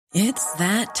It's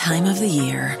that time of the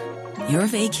year. Your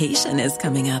vacation is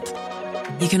coming up.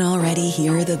 You can already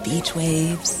hear the beach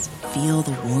waves, feel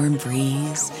the warm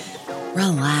breeze,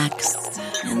 relax,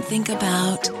 and think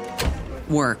about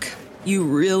work. You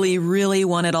really, really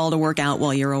want it all to work out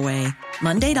while you're away.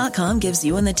 Monday.com gives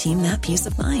you and the team that peace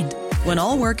of mind. When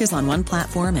all work is on one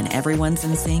platform and everyone's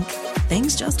in sync,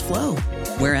 things just flow.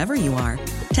 Wherever you are,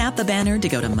 tap the banner to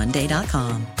go to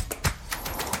Monday.com.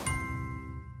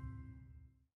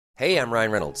 Hey, I'm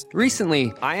Ryan Reynolds.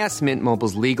 Recently, I asked Mint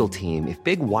Mobile's legal team if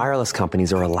big wireless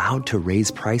companies are allowed to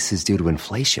raise prices due to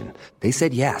inflation. They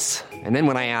said yes. And then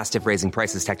when I asked if raising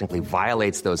prices technically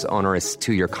violates those onerous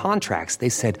 2-year contracts, they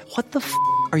said, "What the f***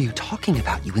 are you talking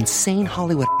about, you insane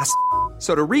Hollywood ass?"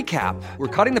 So to recap, we're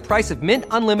cutting the price of Mint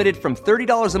Unlimited from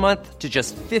 $30 a month to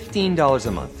just $15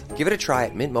 a month. Give it a try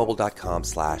at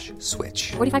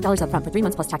mintmobile.com/switch. $45 up front for 3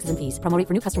 months plus taxes and fees. Promo rate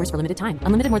for new customers for limited time.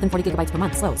 Unlimited more than 40 gigabytes per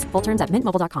month. Slows full terms at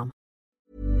mintmobile.com.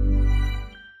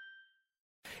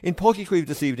 In Páirc Uí Chaoimh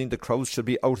this evening, the crowds should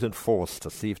be out in force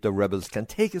to see if the Rebels can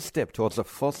take a step towards their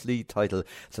first league title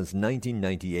since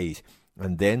 1998.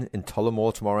 And then in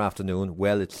Tullamore tomorrow afternoon,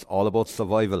 well, it's all about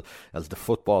survival as the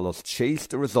footballers chase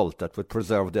the result that would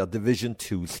preserve their Division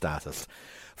 2 status.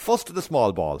 First to the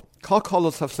small ball. Cork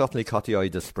colours have certainly caught the eye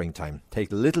this springtime.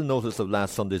 Take little notice of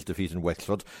last Sunday's defeat in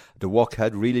Wexford. The work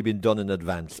had really been done in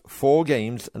advance. 4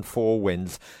 games and 4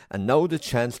 wins, and now the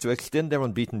chance to extend their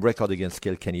unbeaten record against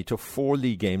Kilkenny to 4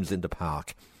 league games in the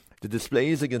park. The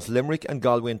displays against Limerick and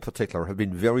Galway in particular have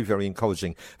been very, very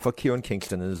encouraging for Kieran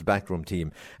Kingston and his backroom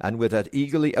team. And with that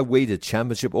eagerly awaited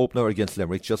championship opener against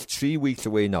Limerick just 3 weeks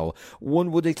away now,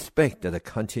 one would expect that a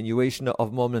continuation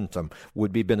of momentum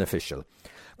would be beneficial.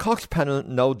 Cork's panel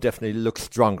now definitely looks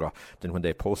stronger than when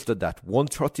they posted that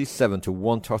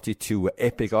 137-132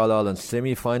 epic All-Ireland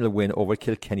semi-final win over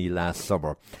Kilkenny last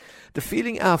summer. The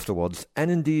feeling afterwards, and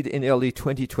indeed in early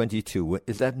 2022,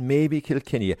 is that maybe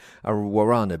Kilkenny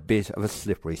were on a bit of a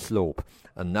slippery slope.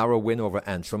 A narrow win over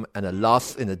Antrim and a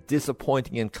loss in a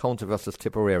disappointing encounter versus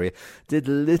Tipperary did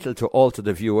little to alter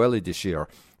the view early this year.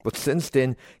 But since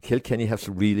then, Kilkenny has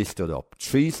really stood up.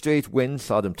 3 straight wins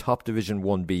saw them top Division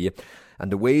 1B,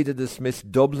 and the way they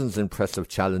dismissed Dublin's impressive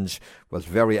challenge was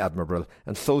very admirable,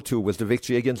 and so too was the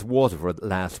victory against Waterford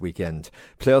last weekend.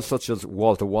 Players such as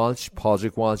Walter Walsh,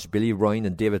 Padraig Walsh, Billy Ryan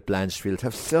and David Blanchfield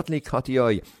have certainly caught the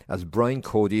eye, as Brian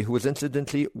Cody, who has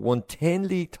incidentally won 10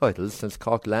 league titles since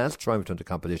Cork last triumphed in the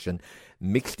competition,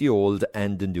 mixed the old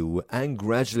and the new, and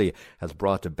gradually has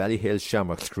brought the Ballyhale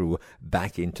Shamrocks crew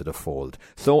back into the fold.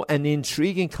 So an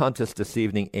intriguing contest this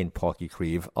evening in Páirc Uí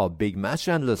Chaoimh. Our big match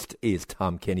analyst is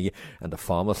Tom Kenny, and the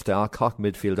former star Cork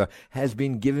midfielder has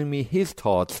been giving me his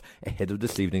thoughts ahead of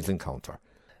this evening's encounter.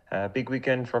 Big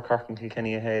weekend for Cork and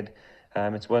Kilkenny ahead.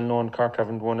 It's well known Cork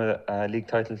haven't won a league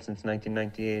title since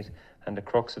 1998, and the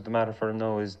crux of the matter for them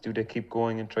now is, do they keep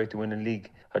going and try to win a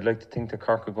league? I'd like to think that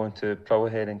Cork are going to plough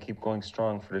ahead and keep going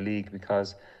strong for the league,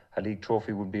 because a league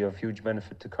trophy would be of huge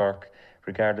benefit to Cork,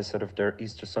 regardless of their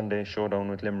Easter Sunday showdown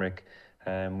with Limerick.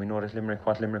 We know that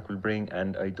what Limerick will bring,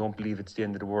 and I don't believe it's the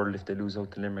end of the world if they lose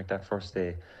out to Limerick that first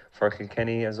day. For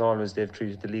Kilkenny, as always, they've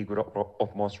treated the league with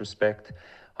utmost respect.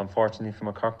 Unfortunately, from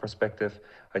a Cork perspective,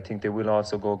 I think they will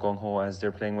also go gung-ho, as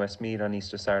they're playing Westmeath on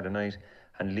Easter Saturday night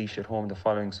and Laois at home the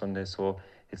following Sunday. So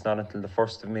it's not until the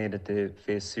 1st of May that they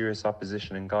face serious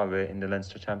opposition in Galway in the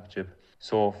Leinster Championship.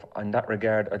 So in that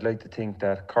regard, I'd like to think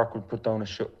that Cork would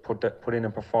put in a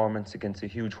performance against a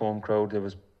huge home crowd. There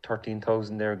was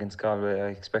 13,000 there against Galway. I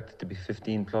expect it to be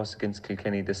 15 plus against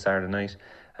Kilkenny this Saturday night,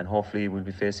 and hopefully we'll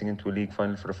be facing into a league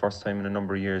final for the first time in a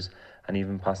number of years, and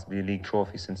even possibly a league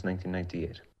trophy since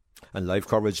 1998. And live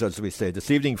coverage, as we say,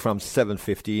 this evening from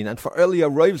 7:15. And for early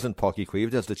arrivals in Páirc Uí Chaoimh,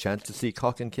 there's the chance to see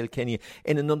Cork and Kilkenny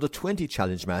in an under-20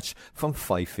 challenge match from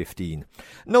 5:15.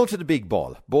 Now to the big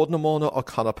ball. Bodnamona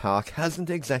O'Connor Park hasn't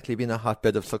exactly been a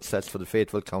hotbed of success for the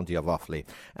faithful county of Offaly,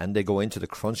 and they go into the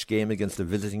crunch game against the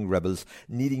visiting Rebels,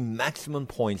 needing maximum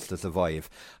points to survive.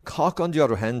 Cork, on the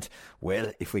other hand,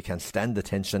 well, if we can stand the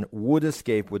tension, would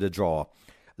escape with a draw.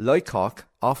 Like Cork,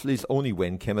 Offaly's only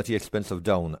win came at the expense of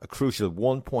Down, a crucial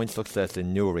 1-point success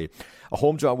in Newry. A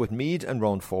home draw with Meath in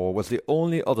round 4 was the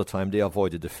only other time they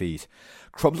avoided defeat.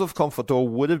 Crumbs of comfort though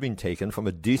would have been taken from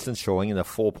a decent showing in a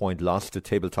 4-point loss to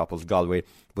tabletoppers Galway,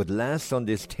 but last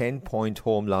Sunday's 10-point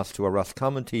home loss to a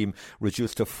Roscommon team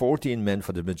reduced to 14 men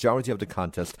for the majority of the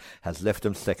contest has left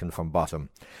them second from bottom.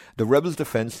 The Rebels'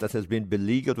 defence, that has been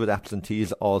beleaguered with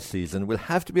absentees all season, will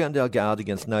have to be on their guard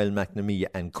against Niall McNamee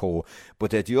and co,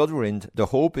 but at the other end, the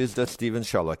hope is that Stephen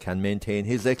Sherlock can maintain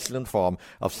his excellent form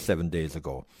of 7 days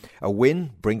ago. A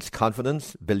win brings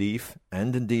confidence, belief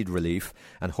and indeed relief,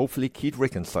 and hopefully Keith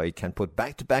Ricken's side can put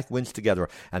back-to-back wins together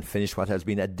and finish what has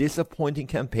been a disappointing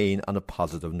campaign on a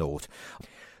positive note.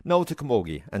 Now to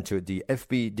Camogie and to the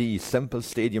FBD Semple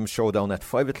Stadium showdown at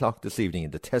 5 o'clock this evening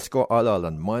in the Tesco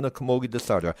All-Ireland Minor Camogie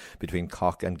decider between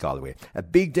Cork and Galway. A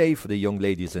big day for the young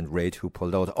ladies in red who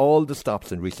pulled out all the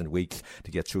stops in recent weeks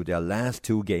to get through their last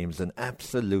two games in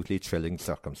absolutely thrilling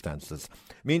circumstances.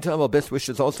 Meantime, our best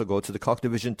wishes also go to the Cork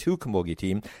Division 2 Camogie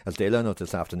team as they line out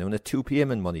this afternoon at 2 p.m.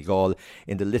 in Moneygall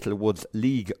in the Little Woods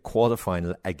League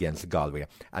quarter-final against Galway.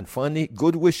 And finally,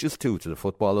 good wishes too to the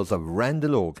footballers of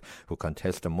Randallogue who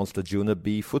contest the Munster Junior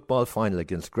B football final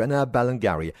against Grenagh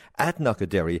Ballingarry at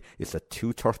Knockaderry. It's a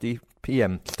 2:30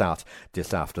 p.m. start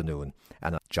this afternoon.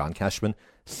 And John Cashman,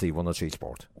 C103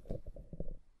 Sport.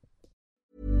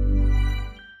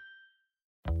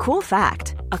 Cool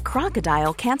fact, a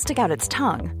crocodile can't stick out its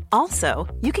tongue. Also,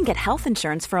 you can get health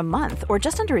insurance for a month or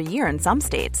just under a year in some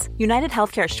states. United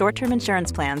Healthcare short-term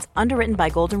insurance plans, underwritten by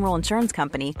Golden Rule Insurance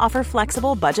Company, offer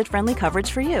flexible, budget-friendly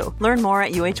coverage for you. Learn more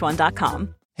at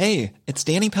uh1.com. Hey, it's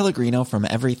Danny Pellegrino from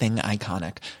Everything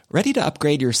Iconic. Ready to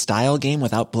upgrade your style game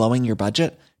without blowing your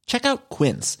budget? Check out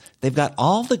Quince. They've got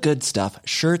all the good stuff,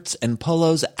 shirts and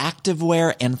polos,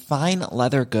 activewear, and fine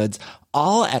leather goods,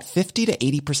 all at 50 to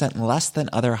 80% less than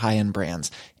other high-end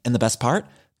brands. And the best part?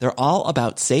 They're all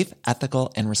about safe,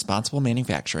 ethical, and responsible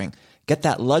manufacturing. Get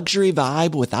that luxury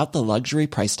vibe without the luxury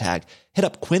price tag. Hit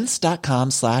up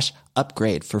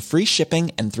quince.com/upgrade for free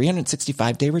shipping and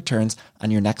 365-day returns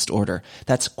on your next order.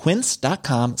 That's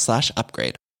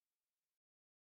quince.com/upgrade.